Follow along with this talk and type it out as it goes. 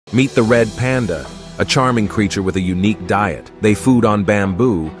Meet the red panda, a charming creature with a unique diet. They feed on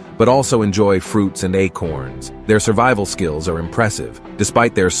bamboo, but also enjoy fruits and acorns. Their survival skills are impressive.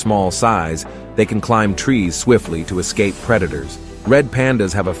 Despite their small size, they can climb trees swiftly to escape predators. Red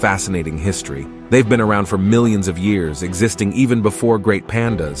pandas have a fascinating history. They've been around for millions of years, existing even before great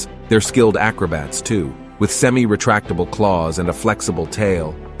pandas. They're skilled acrobats, too. With semi-retractable claws and a flexible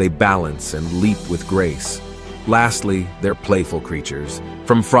tail, they balance and leap with grace. Lastly, they're playful creatures.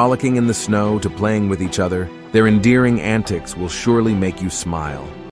 From frolicking in the snow to playing with each other, their endearing antics will surely make you smile.